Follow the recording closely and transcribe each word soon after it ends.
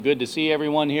Good to see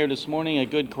everyone here this morning, a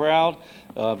good crowd.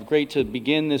 Great to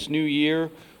begin this new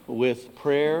year with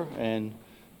prayer and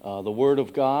the Word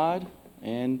of God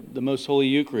and the Most Holy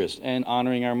Eucharist and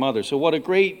honoring our mother. So what a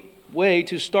great way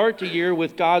to start the year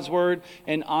with God's Word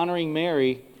and honoring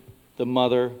Mary, the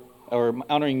mother, or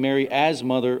honoring Mary as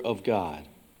Mother of God.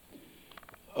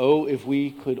 Oh, if we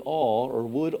could all, or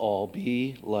would all,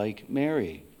 be like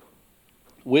Mary.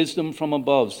 Wisdom from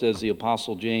above, says the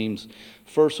Apostle James,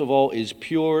 first of all, is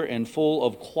pure and full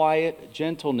of quiet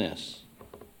gentleness.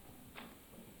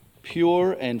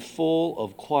 Pure and full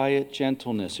of quiet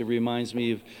gentleness. It reminds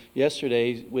me of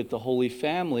yesterday with the Holy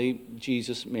Family,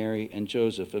 Jesus, Mary, and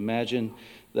Joseph. Imagine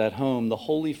that home, the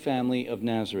Holy Family of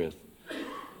Nazareth.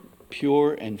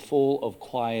 Pure and full of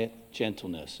quiet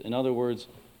gentleness. In other words,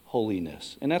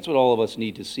 holiness. And that's what all of us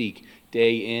need to seek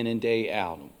day in and day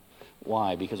out.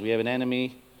 Why? Because we have an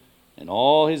enemy and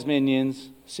all his minions,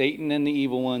 Satan and the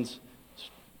evil ones,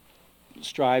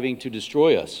 striving to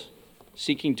destroy us,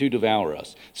 seeking to devour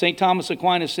us. St. Thomas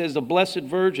Aquinas says the Blessed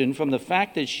Virgin, from the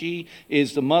fact that she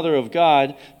is the Mother of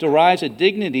God, derives a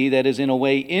dignity that is in a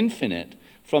way infinite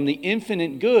from the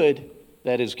infinite good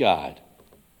that is God.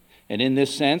 And in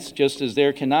this sense, just as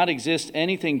there cannot exist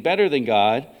anything better than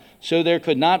God, so there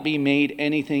could not be made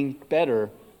anything better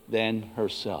than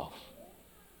herself.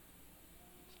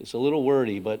 It's a little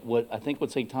wordy, but I think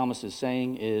what St. Thomas is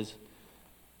saying is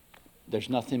there's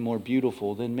nothing more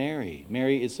beautiful than Mary.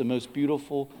 Mary is the most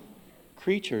beautiful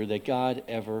creature that God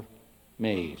ever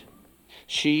made.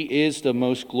 She is the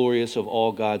most glorious of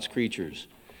all God's creatures.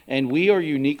 And we are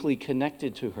uniquely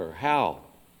connected to her. How?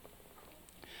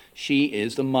 She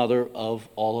is the mother of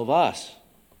all of us.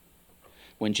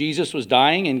 When Jesus was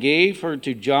dying and gave her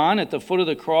to John at the foot of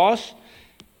the cross,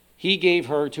 he gave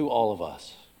her to all of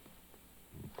us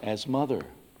as mother.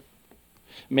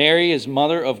 Mary is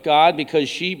mother of God because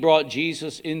she brought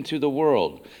Jesus into the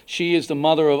world. She is the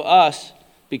mother of us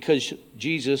because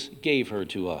Jesus gave her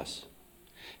to us.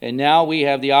 And now we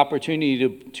have the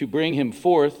opportunity to bring him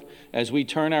forth as we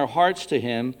turn our hearts to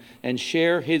him and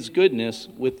share his goodness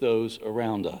with those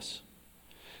around us.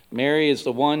 Mary is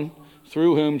the one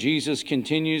through whom Jesus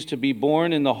continues to be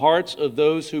born in the hearts of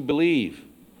those who believe.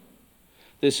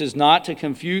 This is not to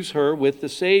confuse her with the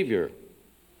Savior.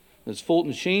 As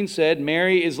Fulton Sheen said,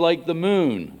 Mary is like the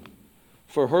moon,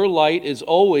 for her light is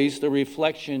always the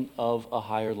reflection of a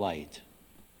higher light.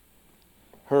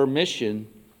 Her mission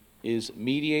is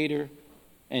mediator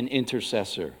and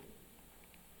intercessor.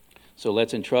 So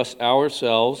let's entrust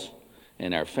ourselves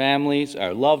and our families,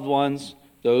 our loved ones,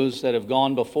 those that have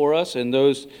gone before us and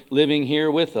those living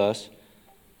here with us,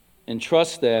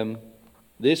 entrust them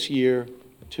this year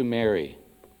to Mary.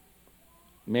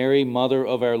 Mary, Mother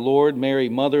of our Lord, Mary,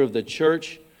 Mother of the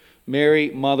Church,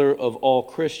 Mary, Mother of all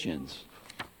Christians,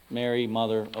 Mary,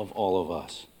 Mother of all of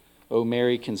us. O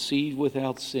Mary, conceived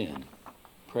without sin,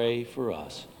 pray for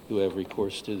us who have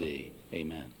recourse to thee.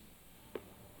 Amen.